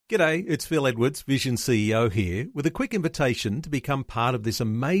G'day, it's Phil Edwards, Vision CEO here, with a quick invitation to become part of this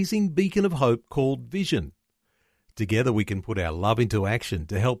amazing beacon of hope called Vision. Together we can put our love into action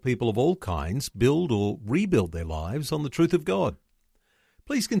to help people of all kinds build or rebuild their lives on the truth of God.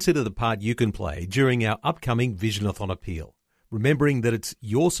 Please consider the part you can play during our upcoming Visionathon appeal, remembering that it's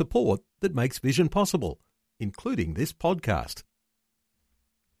your support that makes Vision possible, including this podcast.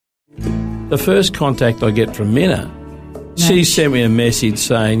 The first contact I get from Minna, she sent me a message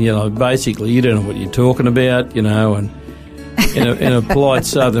saying, basically, you don't know what you're talking about, and in a polite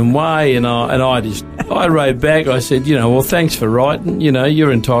southern way, and I wrote back, I said, well, thanks for writing,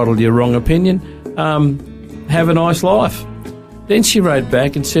 you're entitled to your wrong opinion, have a nice life. Then she wrote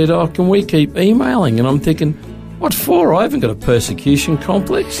back and said, can we keep emailing? And I'm thinking, what for? I haven't got a persecution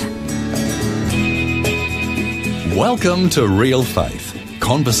complex. Welcome to Real Faith.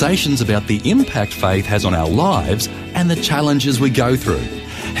 Conversations about the impact faith has on our lives and the challenges we go through,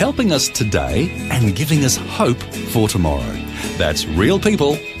 helping us today and giving us hope for tomorrow. That's real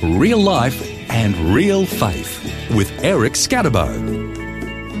people, real life, and real faith with Eric Scatterbo.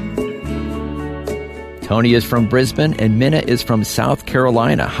 Tony is from Brisbane and Minna is from South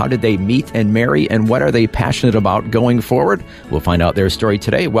Carolina. How did they meet and marry, and what are they passionate about going forward? We'll find out their story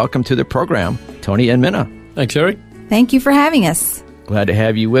today. Welcome to the program, Tony and Minna. Thanks, Eric. Thank you for having us. Glad to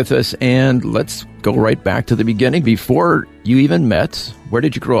have you with us, and let's go right back to the beginning. Before you even met, where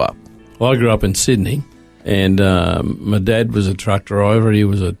did you grow up? Well, I grew up in Sydney, and my dad was a truck driver. He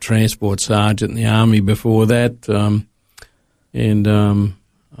was a transport sergeant in the Army before that, and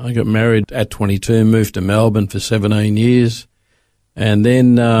I got married at 22, moved to Melbourne for 17 years, and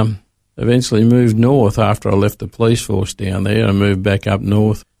then eventually moved north after I left the police force down there. I moved back up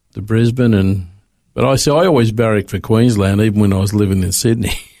north to Brisbane, but I always barracked for Queensland, even when I was living in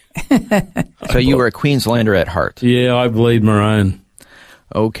Sydney. So you were a Queenslander at heart? Yeah, I bleed maroon.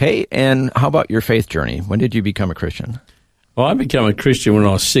 Okay, and how about your faith journey? When did you become a Christian? Well, I became a Christian when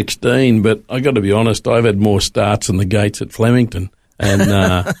I was 16, but I got to be honest, I've had more starts in the gates at Flemington. And,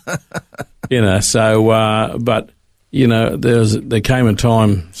 there came a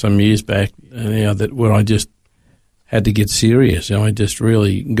time some years back, where I just had to get serious. God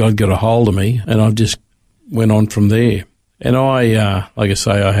got a hold of me, and I just went on from there. And I had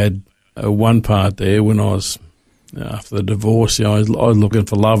one part there when I was, after the divorce, I was looking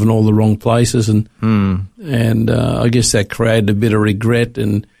for love in all the wrong places, and I guess that created a bit of regret,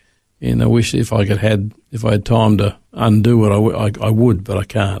 and I wish if I had time to undo it, I would, but I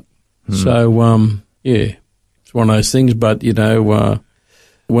can't. So, it's one of those things. But,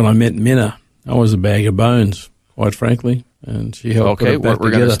 when I met Minna, I was a bag of bones, quite frankly, and she helped put it back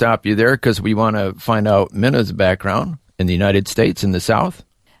we're going to stop you there because we want to find out Minna's background in the United States, in the South.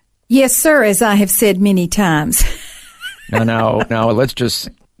 Yes, sir, as I have said many times. Now, let's just...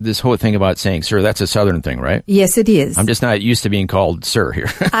 This whole thing about saying sir, that's a Southern thing, right? Yes, it is. I'm just not used to being called sir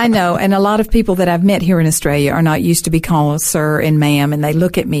here. I know, and a lot of people that I've met here in Australia are not used to be called sir and ma'am, and they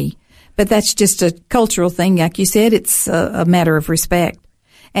look at me. But that's just a cultural thing. Like you said, it's a matter of respect.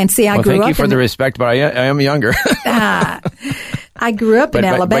 And see, I grew up... Thank you for the respect, but I am younger. I grew up in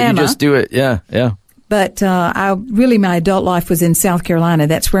Alabama. But you just do it, yeah. But my adult life was in South Carolina.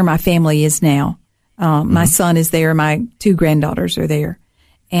 That's where my family is now. My son is there. My two granddaughters are there.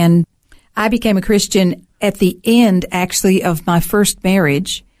 And I became a Christian at the end, actually, of my first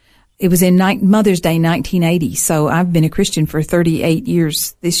marriage. It was in Mother's Day, 1980. So I've been a Christian for 38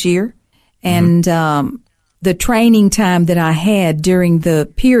 years this year. And the training time that I had during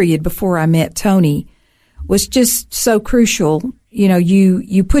the period before I met Tony was just so crucial.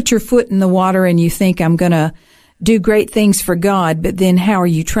 You put your foot in the water and you think, I'm going to do great things for God, but then how are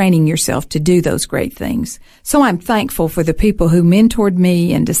you training yourself to do those great things? So I'm thankful for the people who mentored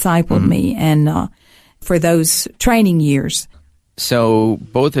me and discipled me, and for those training years. So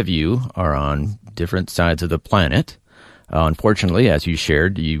both of you are on different sides of the planet. Unfortunately, as you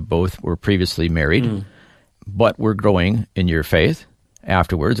shared, you both were previously married, but were growing in your faith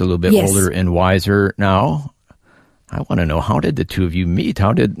afterwards, a little bit older and wiser now. I want to know, how did the two of you meet?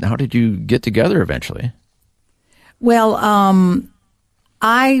 How did you get together eventually? Well,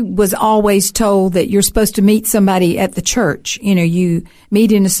 I was always told that you're supposed to meet somebody at the church. You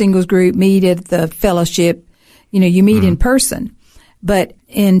meet in a singles group, meet at the fellowship, you meet in person. But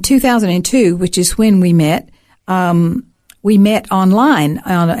in 2002, which is when we met online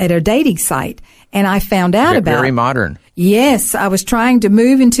at a dating site. And I found out about... Very modern. Yes, I was trying to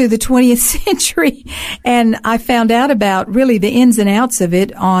move into the 20th century, and I found out about really the ins and outs of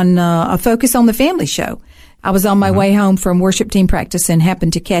it on a Focus on the Family show. I was on my way home from worship team practice and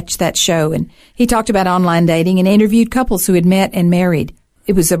happened to catch that show. And he talked about online dating and interviewed couples who had met and married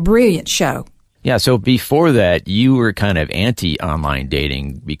it was a brilliant show. Yeah, so before that, you were kind of anti-online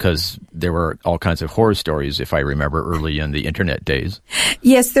dating because there were all kinds of horror stories, if I remember, early in the internet days.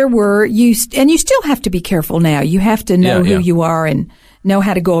 Yes, there were. And you still have to be careful now. You have to know who you are and know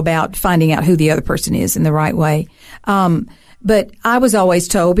how to go about finding out who the other person is in the right way. But I was always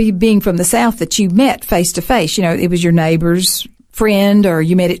told, being from the South, that you met face to face. You know, it was your neighbor's friend, or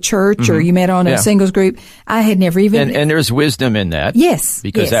you met at church, or you met on a singles group. I had never even... And there's wisdom in that. Yes.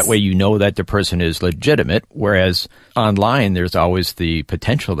 Because that way you know that the person is legitimate, whereas online there's always the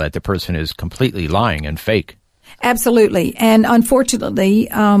potential that the person is completely lying and fake. Absolutely. And unfortunately,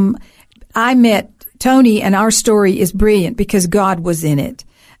 I met Tony, and our story is brilliant because God was in it.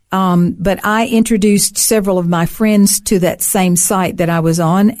 But I introduced several of my friends to that same site that I was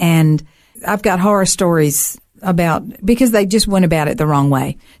on, and I've got horror stories because they just went about it the wrong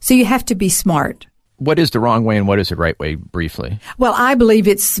way. So you have to be smart. What is the wrong way and what is the right way, briefly? Well, I believe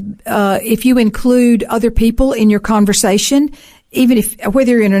it's if you include other people in your conversation, even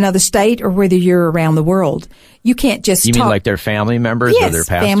whether you're in another state or whether you're around the world, you can't just You mean like their family members or their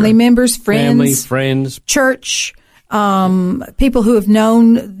pastor? Family members, friends, church, people who have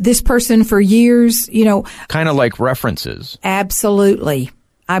known this person for years, you know. Kind of like references. Absolutely.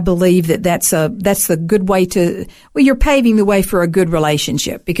 I believe that's a good way you're paving the way for a good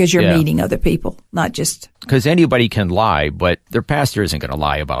relationship because you're meeting other people, not just. Because anybody can lie, but their pastor isn't going to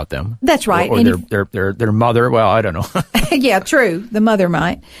lie about them. That's right. Or their mother. Well, I don't know. Yeah, true. The mother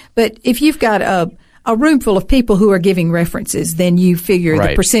might. But if you've got a room full of people who are giving references, then you figure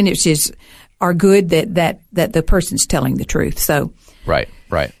the percentages are good that the person's telling the truth. So. Right.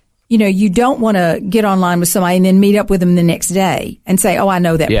 You know, you don't want to get online with somebody and then meet up with them the next day and say, oh, I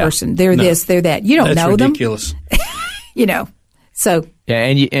know that person. They're this, they're that. You don't know them. That's ridiculous. You know, so. Yeah,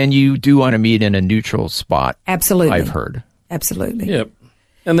 and you do want to meet in a neutral spot. Absolutely. I've heard. Absolutely. Yep.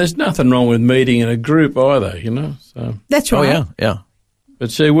 And there's nothing wrong with meeting in a group either, you know. So. That's right. Oh, yeah. But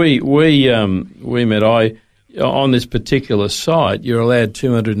see, we met, on this particular site, you're allowed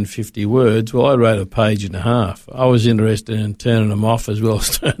 250 words. Well, I wrote a page and a half. I was interested in turning them off as well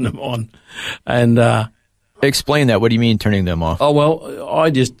as turning them on. And explain that. What do you mean turning them off? Oh, well,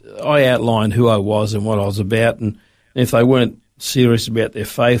 I outlined who I was and what I was about. And if they weren't serious about their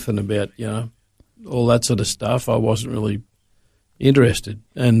faith and about, you know, all that sort of stuff, I wasn't really interested.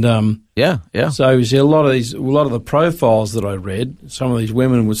 And so you see a lot of the profiles that I read, some of these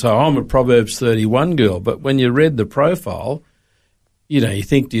women would say, I'm a Proverbs 31 girl, but when you read the profile, you know, you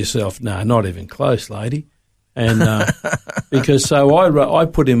think to yourself, no, not even close, lady. And because so I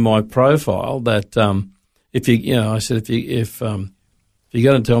put in my profile that if you're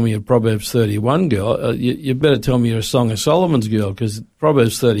going to tell me you're a Proverbs 31 girl, you better tell me you're a Song of Solomon's girl, because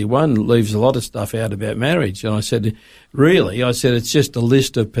Proverbs 31 leaves a lot of stuff out about marriage. And I said, really? I said, it's just a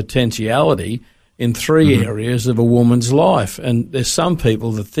list of potentiality in three areas of a woman's life. And there's some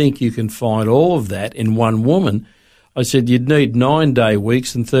people that think you can find all of that in one woman. I said, you'd need 9-day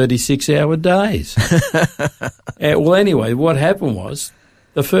weeks and 36-hour days. Well, anyway, what happened was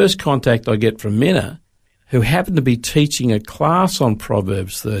the first contact I get from Minna, who happened to be teaching a class on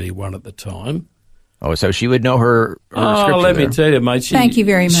Proverbs 31 at the time. Oh, so she would know her scripture. Oh, let me tell you, mate. Thank you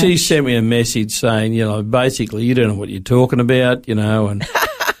very much. She sent me a message saying, you know, basically you don't know what you're talking about, you know, and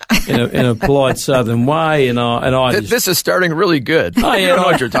in a polite Southern way. This is starting really good. Oh, yeah, you don't know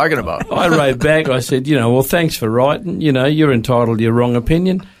what you're talking about. I wrote back. I said, you know, well, thanks for writing. You know, you're entitled to your wrong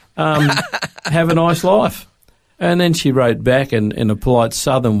opinion. Have a nice life. And then she wrote back in a polite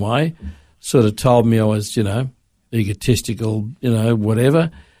Southern way. Sort of told me I was, you know, egotistical, you know,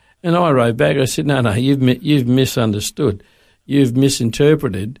 whatever. And I wrote back, I said, no, you've misunderstood. You've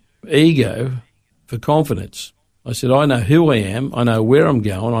misinterpreted ego for confidence. I said, I know who I am, I know where I'm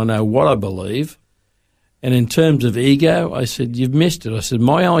going, I know what I believe. And in terms of ego, I said, you've missed it. I said,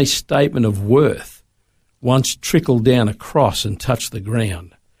 my only statement of worth once trickled down a cross and touched the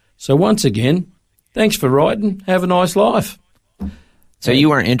ground. So once again, thanks for writing. Have a nice life. So you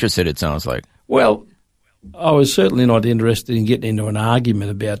weren't interested, it sounds like. Well, I was certainly not interested in getting into an argument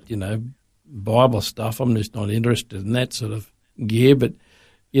about, you know, Bible stuff. I'm just not interested in that sort of gear. But,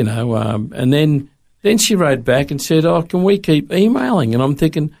 you know, and then she wrote back and said, oh, can we keep emailing? And I'm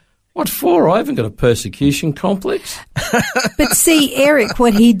thinking, what for? I haven't got a persecution complex. But see, Eric,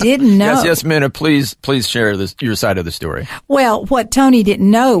 what he didn't know. Yes, Minna, please share your side of the story. Well, what Tony didn't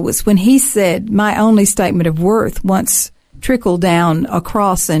know was when he said, my only statement of worth once trickled down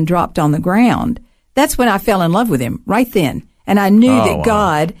across and dropped on the ground, that's when I fell in love with him, right then. And I knew that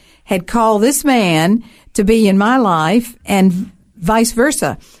God had called this man to be in my life and vice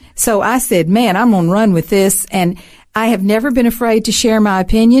versa. So I said, man, I'm going to run with this. And I have never been afraid to share my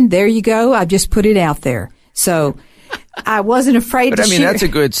opinion. There you go. I just put it out there. So I wasn't afraid to share. That's a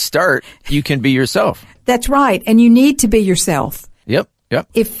good start. You can be yourself. That's right. And you need to be yourself. Yep.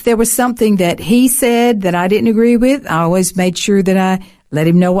 If there was something that he said that I didn't agree with, I always made sure that I let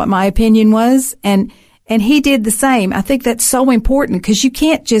him know what my opinion was. And he did the same. I think that's so important because you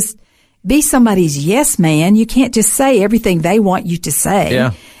can't just be somebody's yes man. You can't just say everything they want you to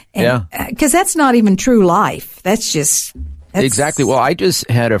say. Yeah. Because that's not even true life. That's exactly. Well, I just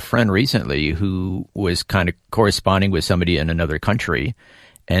had a friend recently who was kind of corresponding with somebody in another country,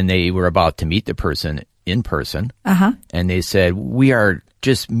 and they were about to meet the person in person. Uh-huh. And they said, we are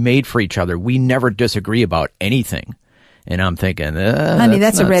just made for each other. We never disagree about anything. And I'm thinking, honey,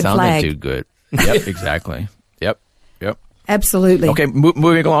 that's a red flag. Too good. Yep, exactly. Yep. Absolutely. Okay,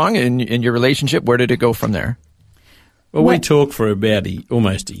 moving along in your relationship, where did it go from there? Well, we talked for about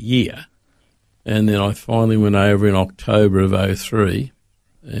almost a year, and then I finally went over in October of 2003,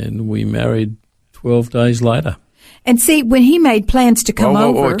 and we married 12 days later. And see, when he made plans to come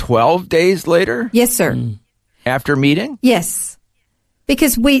over... 12 days later? Yes, sir. After meeting? Yes.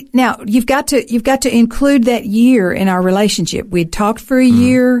 Because you've got to include that year in our relationship. We had talked for a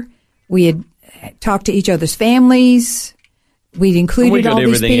year. We had talked to each other's families. We'd included all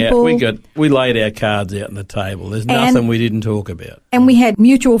these people. We laid our cards out on the table. There's nothing we didn't talk about. And we had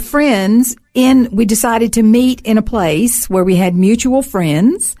mutual friends we decided to meet in a place where we had mutual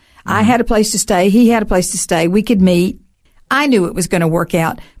friends. I had a place to stay. He had a place to stay. We could meet. I knew it was going to work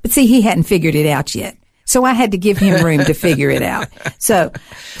out. But see, he hadn't figured it out yet. So I had to give him room to figure it out. So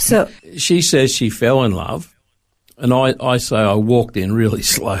she says she fell in love, and I say I walked in really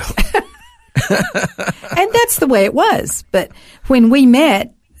slow. And that's the way it was. But when we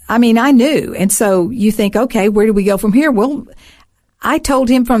met, I knew. And so you think, okay, where do we go from here? Well, I told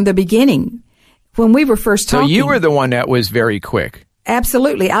him from the beginning when we were first talking. So you were the one that was very quick.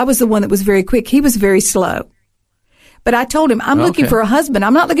 Absolutely. I was the one that was very quick. He was very slow. But I told him, I'm looking for a husband.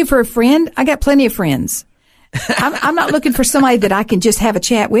 I'm not looking for a friend. I got plenty of friends. I'm not looking for somebody that I can just have a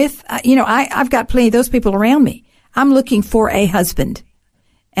chat with. I've got plenty of those people around me. I'm looking for a husband.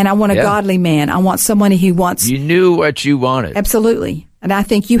 And I want a godly man. I want someone who wants... You knew what you wanted. Absolutely. And I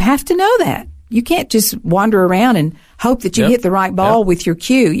think you have to know that. You can't just wander around and hope that you hit the right ball with your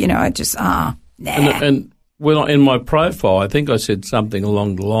cue. Nah. And in my profile, I think I said something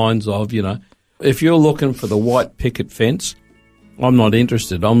along the lines of, if you're looking for the white picket fence, I'm not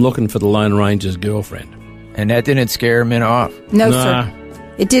interested. I'm looking for the Lone Ranger's girlfriend. And that didn't scare Minna off? No, sir.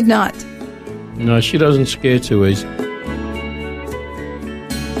 It did not. No, she doesn't scare too easy.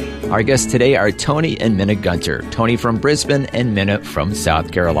 Our guests today are Tony and Minna Gunter. Tony from Brisbane and Minna from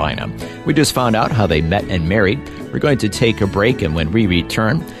South Carolina. We just found out how they met and married. We're going to take a break, and when we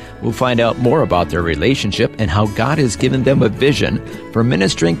return, we'll find out more about their relationship and how God has given them a vision for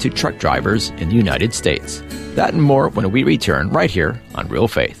ministering to truck drivers in the United States. That and more when we return right here on Real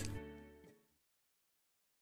Faith.